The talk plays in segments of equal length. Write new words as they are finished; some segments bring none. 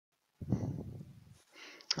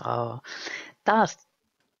Oh, that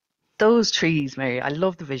those trees, Mary. I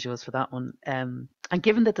love the visuals for that one. And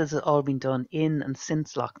given that this has all been done in and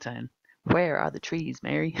since lockdown, where are the trees,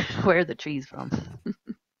 Mary? Where are the trees from?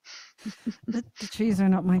 The trees are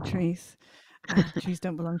not my trees. Trees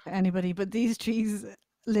don't belong to anybody, but these trees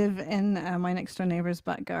live in my next door neighbour's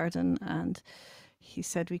back garden, and he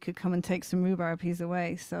said we could come and take some rhubarb. He's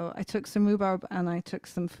away, so I took some rhubarb and I took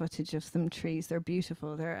some footage of some trees. They're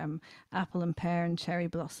beautiful. They're apple and pear and cherry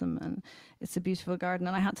blossom, and it's a beautiful garden.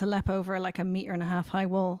 And I had to lep over like a metre and a half high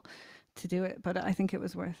wall to do it, but I think it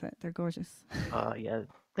was worth it. They're gorgeous. Oh yeah.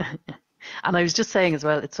 And I was just saying as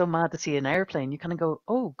well, it's so mad to see an airplane. You kind of go,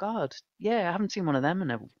 oh God, yeah, I haven't seen one of them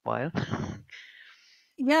in a while.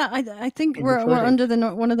 Yeah, I think In the we're under footage.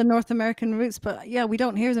 the one of the North American routes, but yeah, we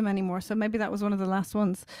don't hear them anymore. So maybe that was one of the last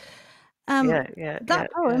ones. Um, Yeah, yeah,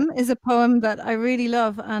 that yeah, yeah. poem is a poem that I really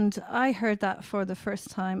love, and I heard that for the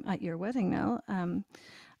first time at your wedding, Nell.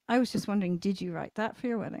 I was just wondering, did you write that for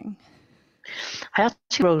your wedding? I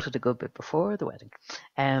actually wrote it a good bit before the wedding,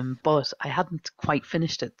 but I hadn't quite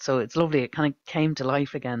finished it. So it's lovely. It kind of came to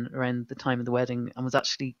life again around the time of the wedding and was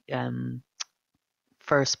actually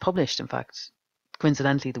first published, in fact,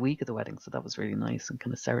 coincidentally the week of the wedding. So that was really nice and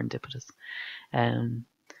kind of serendipitous. Um,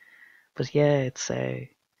 but yeah, it's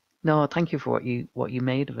no, thank you for what you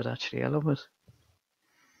made of it. Actually, I love it.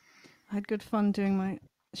 I had good fun doing my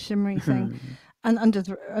shimmery thing,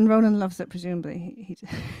 and Ronan loves it. Presumably,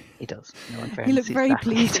 He does. No, in he fairness, looked he's very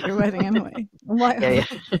exactly. pleased at your wedding anyway. Why? Yeah,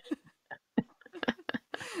 yeah.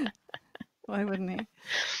 Why wouldn't he?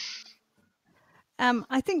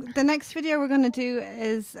 I think the next video we're going to do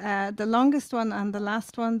is the longest one and the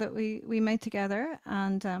last one that we made together.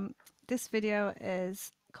 And this video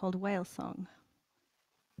is called Whale Song.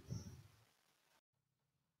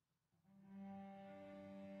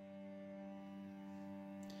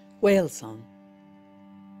 Whale Song.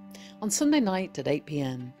 On Sunday night at 8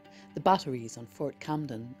 p.m, the batteries on Fort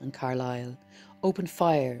Camden and Carlisle opened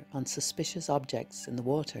fire on suspicious objects in the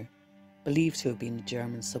water, believed to have been a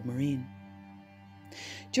German submarine.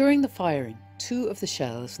 During the firing, 2 of the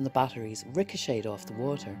shells from the batteries ricocheted off the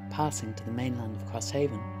water, passing to the mainland of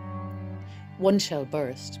Crosshaven. 1 shell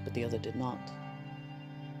burst, but the other did not.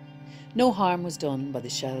 No harm was done by the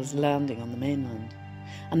shells landing on the mainland,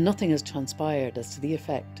 and nothing has transpired as to the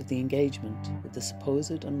effect of the engagement with the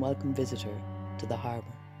supposed unwelcome visitor to the harbour.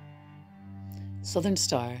 Southern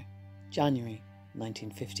Star, January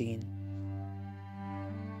 1915.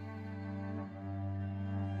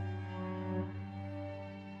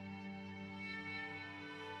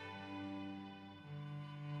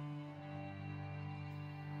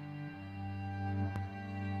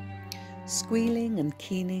 Squealing and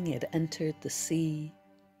keening it entered the sea,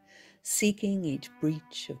 seeking each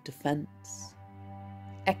breach of defence,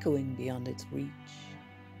 echoing beyond its reach.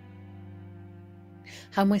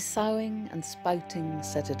 How my soughing and spouting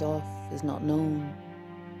set it off is not known.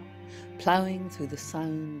 Ploughing through the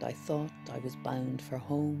sound, I thought I was bound for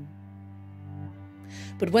home.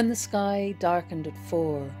 But when the sky darkened at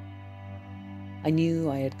 4, I knew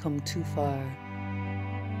I had come too far,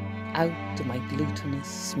 out to my glutinous,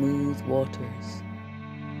 smooth waters.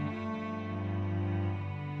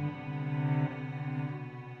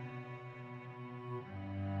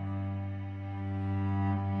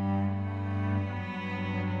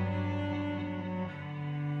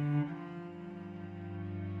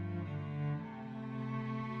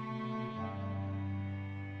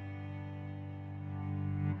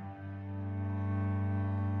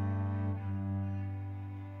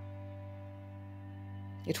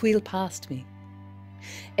 It wheeled past me.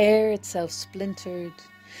 Air itself splintered,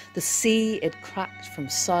 the sea it cracked from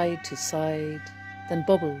side to side, then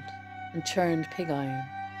bubbled and churned pig iron.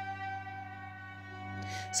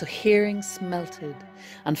 So hearing smelted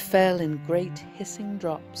and fell in great hissing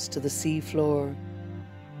drops to the sea floor.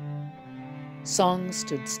 Song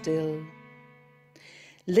stood still.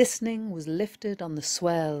 Listening was lifted on the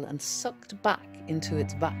swell and sucked back into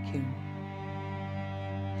its vacuum.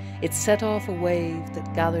 It set off a wave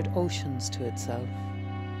that gathered oceans to itself,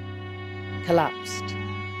 collapsed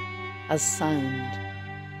as sound.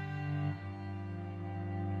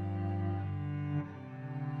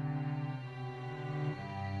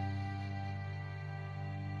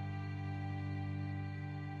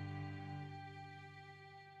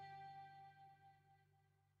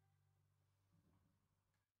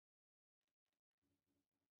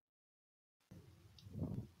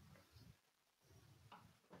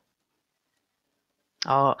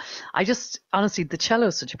 Oh, I just honestly, the cello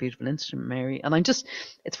is such a beautiful instrument, Mary. And it's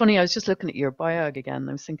funny. I was just looking at your biog again.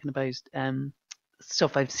 I was thinking about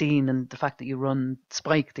stuff I've seen, and the fact that you run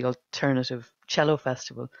Spike, the alternative cello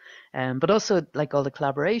festival, but also like all the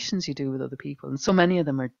collaborations you do with other people, and so many of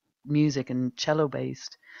them are music and cello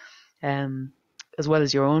based, as well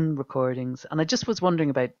as your own recordings. And I just was wondering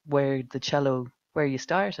about where you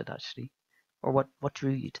started actually, or what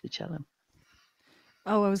drew you to the cello.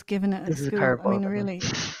 Oh, I was given it at This is a school. I mean, curveball. really.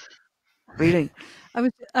 Really?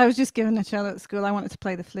 I was just given a cello at school. I wanted to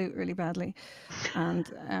play the flute really badly,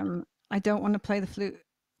 and I don't want to play the flute,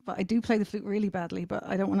 but I do play the flute really badly. But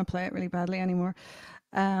I don't want to play it really badly anymore.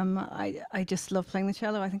 I just love playing the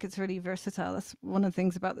cello. I think it's really versatile. That's one of the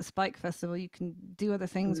things about the Spike Festival. You can do other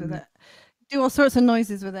things with it, do all sorts of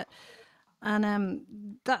noises with it, and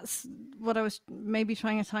that's what I was maybe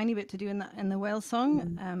trying a tiny bit to do in the whale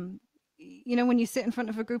song. You know, when you sit in front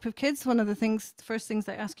of a group of kids, one of the first things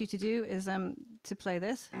they ask you to do is to play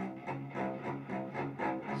this,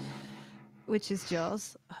 which is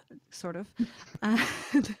Jaws, sort of,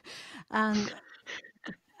 and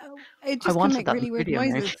it just can make really weird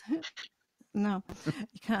noises. No,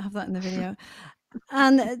 you can't have that in the video.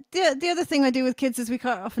 And the other thing I do with kids is we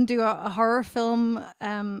quite often do a horror film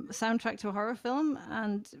soundtrack to a horror film,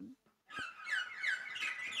 and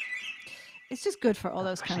it's just good for all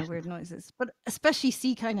those kind of weird noises, but especially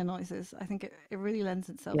sea kind of noises. I think it really lends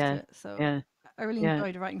itself to it. So I really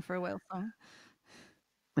enjoyed writing for a whale song.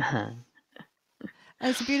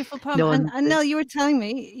 It's a beautiful poem. No, and Nell, you were telling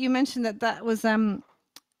me, you mentioned that was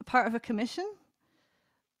part of a commission.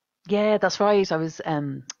 Yeah, that's right. I was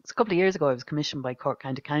it's a couple of years ago. I was commissioned by Cork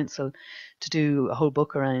County Council to do a whole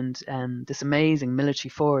book around this amazing military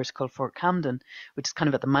fort called Fort Camden, which is kind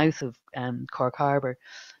of at the mouth of Cork Harbour.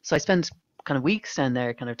 So I spent kind of weeks down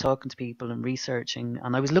there, kind of talking to people and researching.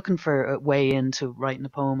 And I was looking for a way into writing a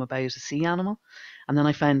poem about a sea animal, and then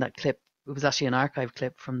I found that clip. It was actually an archive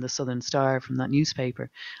clip from the Southern Star, from that newspaper,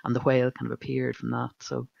 and the whale kind of appeared from that.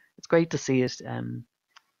 So it's great to see it,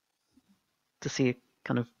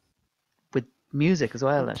 kind of with music as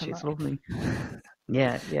well. Actually, it's lovely.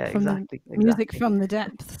 Yeah, exactly. Music from the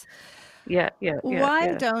depths. Yeah.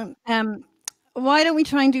 Why don't we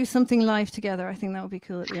try and do something live together? I think that would be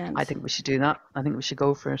cool at the end. I think we should do that. I think we should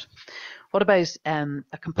go for it. What about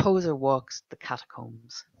A Composer Walks the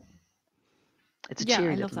Catacombs? It's a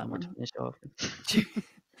cheery little number to finish off.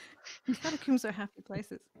 Catacombs are happy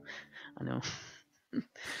places. I know.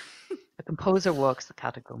 A composer walks the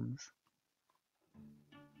catacombs.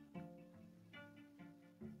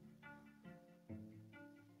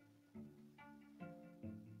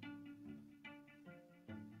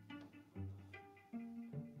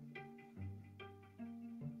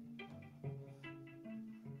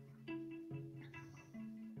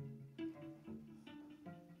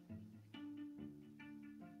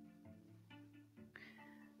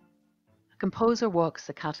 Composer walks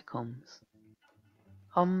the catacombs,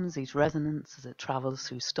 hums each resonance as it travels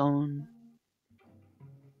through stone,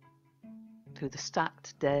 through the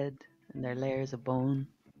stacked dead and their layers of bone.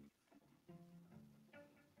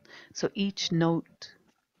 So each note,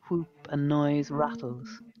 whoop and noise rattles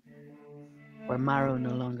where marrow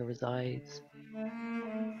no longer resides.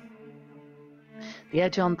 The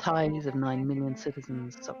edge-on thighs of 9 million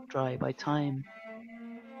citizens sucked dry by time.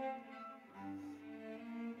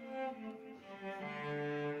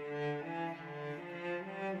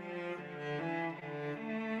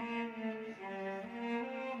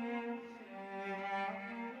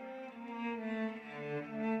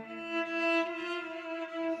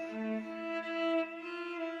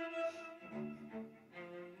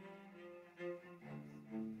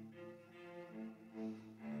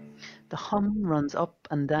 The hum runs up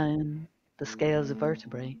and down the scales of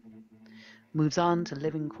vertebrae, moves on to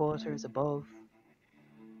living quarters above,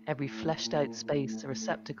 every fleshed out space a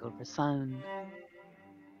receptacle for sound.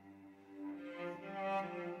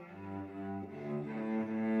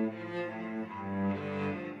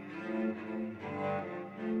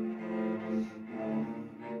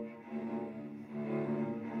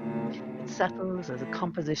 It settles as a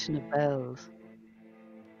composition of bells,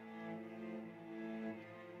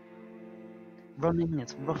 running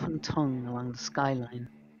its roughened tongue along the skyline.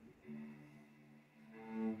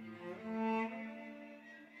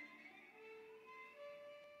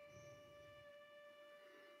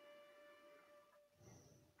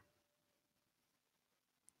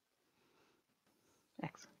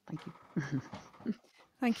 Excellent, thank you.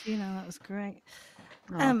 Thank you, no, that was great.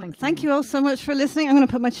 Thank you all so much for listening. I'm going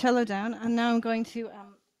to put my cello down, and now I'm going to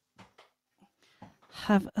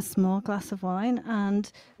have a small glass of wine.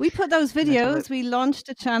 And we put those videos, we launched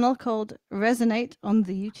a channel called Resonate on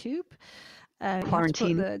the YouTube. You have to put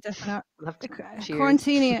Quarantine. the definite We'll have to cheers.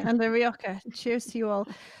 Quarantini and the Rioja. Cheers to you all.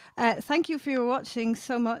 Thank you for your watching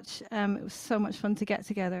so much. It was so much fun to get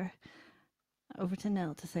together. Over to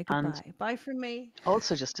Nell to say And goodbye. Bye from me.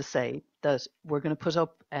 also just to say that we're going to put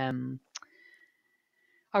up our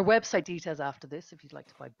website details after this if you'd like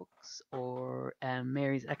to buy books or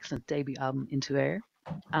Mary's excellent debut album Into Air,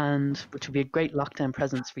 and which would be a great lockdown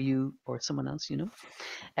presents for you or someone else, you know.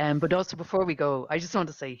 But also before we go, I just want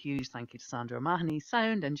to say a huge thank you to Sandra O'Mahony,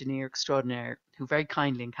 sound engineer extraordinaire, who very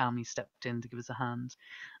kindly and calmly stepped in to give us a hand.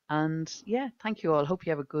 And yeah, thank you all. Hope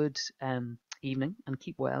you have a good evening and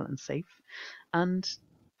keep well and safe. And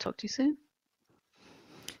talk to you soon.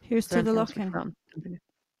 Here's to the lock-in.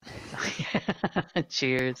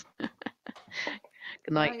 Cheers. Good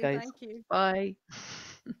night, Bye, guys. thank you. Bye.